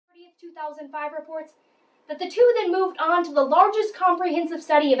2005 reports that the two then moved on to the largest comprehensive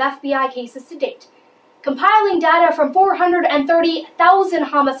study of FBI cases to date, compiling data from 430,000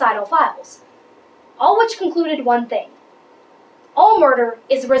 homicidal files, all which concluded one thing. All murder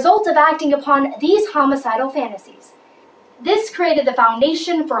is a result of acting upon these homicidal fantasies. This created the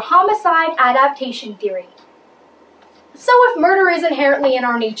foundation for homicide adaptation theory. So if murder is inherently in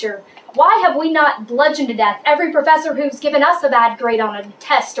our nature, why have we not bludgeoned to death every professor who's given us a bad grade on a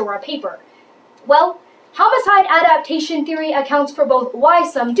test or a paper? Well, homicide adaptation theory accounts for both why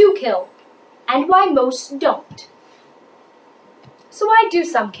some do kill and why most don't. So why do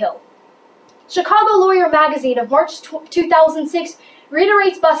some kill? Chicago Lawyer magazine of March 2006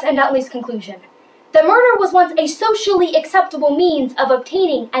 reiterates Buss and Nutley's conclusion that murder was once a socially acceptable means of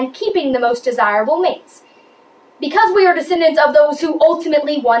obtaining and keeping the most desirable mates. Because we are descendants of those who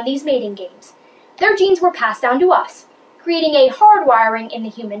ultimately won these mating games, their genes were passed down to us, creating a hardwiring in the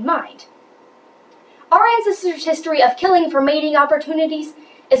human mind. Our ancestors' history of killing for mating opportunities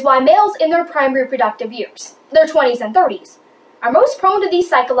is why males in their prime reproductive years, their 20s and 30s, are most prone to these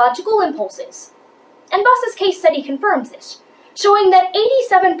psychological impulses. And Buss's case study confirms this, showing that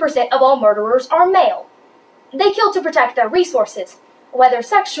 87% of all murderers are male. They kill to protect their resources, whether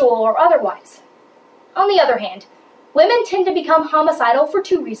sexual or otherwise. On the other hand, women tend to become homicidal for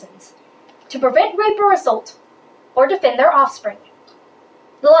two reasons: to prevent rape or assault, or defend their offspring.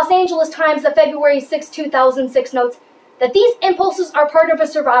 The Los Angeles Times of February 6, 2006 notes that these impulses are part of a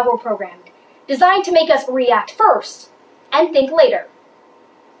survival program designed to make us react first and think later,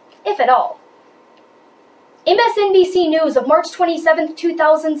 if at all. MSNBC News of March 27,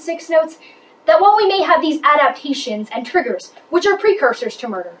 2006 notes that while we may have these adaptations and triggers, which are precursors to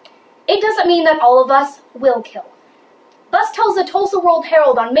murder, it doesn't mean that all of us will kill. Buss tells the Tulsa World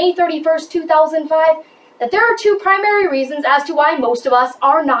Herald on May 31, 2005, that there are two primary reasons as to why most of us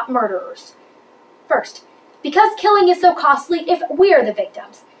are not murderers. First, because killing is so costly if we're the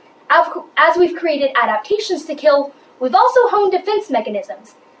victims. As we've created adaptations to kill, we've also honed defense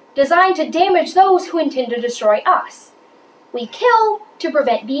mechanisms designed to damage those who intend to destroy us. We kill to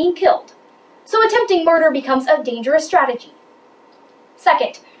prevent being killed, so attempting murder becomes a dangerous strategy.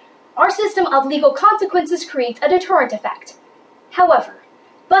 Second, our system of legal consequences creates a deterrent effect. However,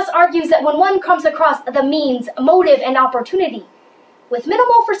 Buss argues that when one comes across the means, motive, and opportunity, with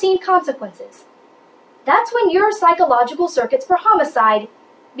minimal foreseen consequences, that's when your psychological circuits for homicide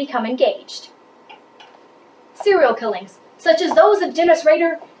become engaged. Serial killings, such as those of Dennis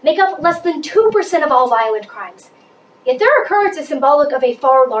Rader, make up less than 2% of all violent crimes, yet their occurrence is symbolic of a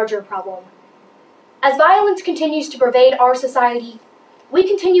far larger problem. As violence continues to pervade our society, we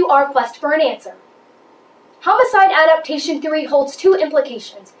continue our quest for an answer. Homicide adaptation theory holds two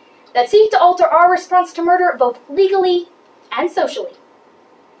implications that seek to alter our response to murder both legally and socially.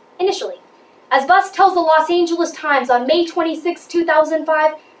 Initially, as Buss tells the Los Angeles Times on May 26,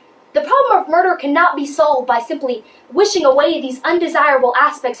 2005, the problem of murder cannot be solved by simply wishing away these undesirable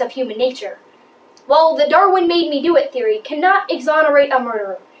aspects of human nature. While the Darwin made me do it theory cannot exonerate a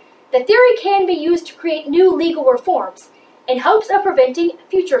murderer, the theory can be used to create new legal reforms in hopes of preventing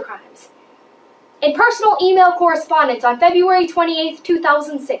future crimes. In personal email correspondence on February 28,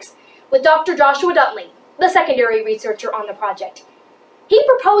 2006, with Dr. Joshua Dudley, the secondary researcher on the project, he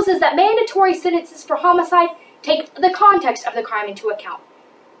proposes that mandatory sentences for homicide take the context of the crime into account,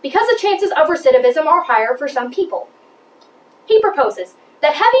 because the chances of recidivism are higher for some people. He proposes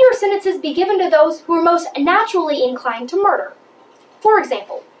that heavier sentences be given to those who are most naturally inclined to murder. For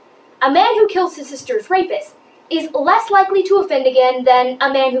example, a man who kills his sister's rapist is less likely to offend again than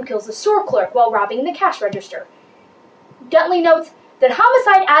a man who kills a store clerk while robbing the cash register. Dudley notes that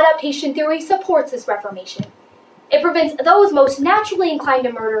homicide adaptation theory supports this reformation. It prevents those most naturally inclined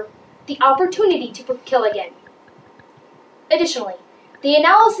to murder the opportunity to kill again. Additionally, the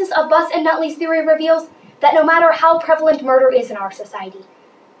analysis of Buss and Nutley's theory reveals that no matter how prevalent murder is in our society,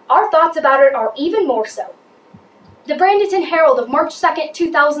 our thoughts about it are even more so. The Bradenton Herald of March 2,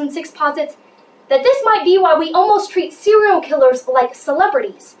 2006 posits that this might be why we almost treat serial killers like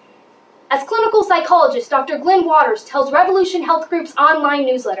celebrities. As clinical psychologist Dr. Glenn Waters tells Revolution Health Group's online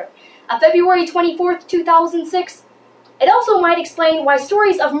newsletter of February 24, 2006, it also might explain why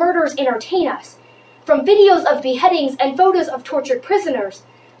stories of murders entertain us, from videos of beheadings and photos of tortured prisoners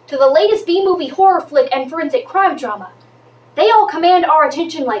to the latest B-movie horror flick and forensic crime drama. They all command our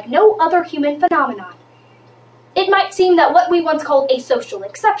attention like no other human phenomenon. It might seem that what we once called a social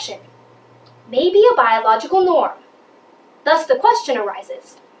exception may be a biological norm. Thus the question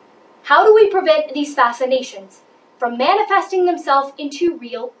arises, how do we prevent these fascinations from manifesting themselves into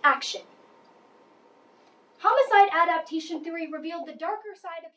real action? Homicide adaptation theory revealed the darker side of